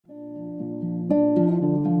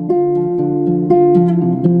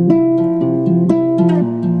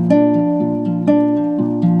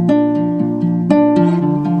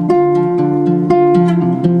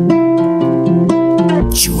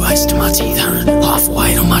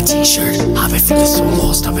my t-shirt. I've been feeling so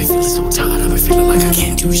lost, I've been feeling so tired, I've been feeling like I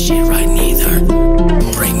can't do shit right neither.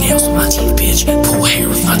 Break nails with my teeth, bitch, pull hair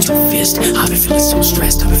with my two fists. I've been feeling so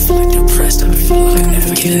stressed, I've been feeling depressed, I've been feeling like I'm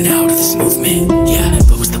never getting out of this movement. Yeah,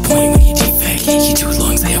 but what's the point when you defect? You two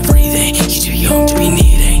lungs they are breathing, you too young to be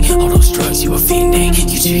needing all those drugs you are fiending.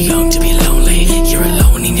 You too young to be lonely, you're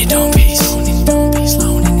alone in your own peace.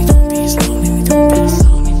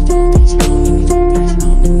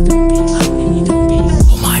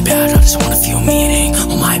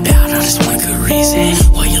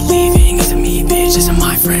 Why you leaving? Is it me, bitch? Is it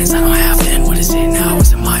my friends? I don't have then. What is it now?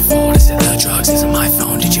 Is it my fault? Is it the drugs? Is it my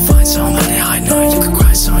phone? Did you find some? How did I know? You could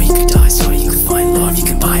cry some, you could die some, you could find love, you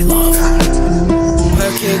can buy love.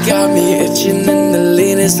 Perky got me itching in the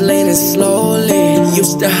leanest lane slowly.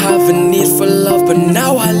 Used to have a need for love, but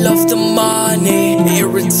now I love the money.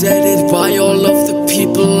 Irritated by all of the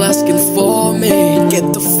people asking for me.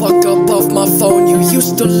 Get the fuck up off my phone, you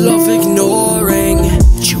used to love ignoring.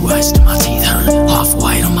 Chew ice to my teeth,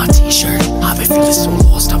 off-white on my t-shirt. I've been feeling so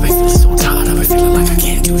lost, I've been feeling so tired, I've been feeling like I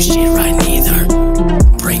can't do shit right neither.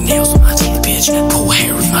 Break nails with my teeth, bitch, pull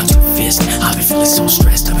hair with my two fists. I've been feeling so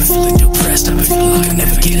stressed, I've been feeling depressed, I've been feeling like I'm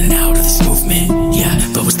never getting out of this movement. Yeah,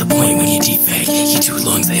 but what's the point when you defect? You two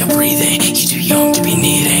lungs they are breathing, you too young to be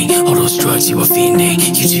needing all those drugs you are fiending.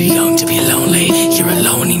 You too young to be lonely, you're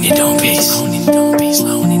alone in your own peace. Alone in your own peace,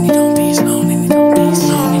 alone in your own peace, alone in your own peace,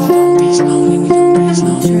 alone in your own peace, alone in your own peace,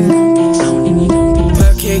 alone in your own peace, alone in your own peace.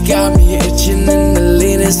 Perky got me itching in the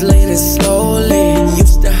leanest lane slowly.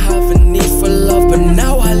 Used to have a need for love, but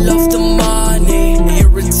now I love the money.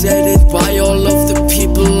 Irritated by all of the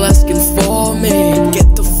people asking for me.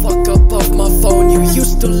 Get the fuck up off my phone, you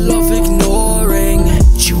used to love ignoring.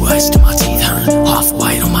 Chew ice to my teeth,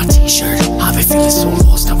 off-white on my t-shirt. I've been feeling so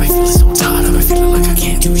lost, I've been feeling so tired, I've been feeling like I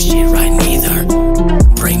can't do shit right neither.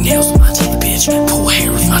 Break nails with my teeth, bitch, pull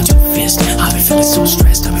hair with my two fists. I've been feeling so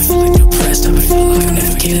stressed, I've been feeling depressed, I've been feeling like I'm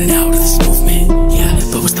never getting out of this movement. Yeah,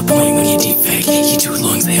 but what's the point when you defect? You two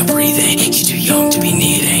lungs they are breathing, you too young to be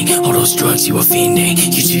needing all those drugs you are fiending.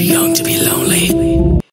 You too young to be lonely.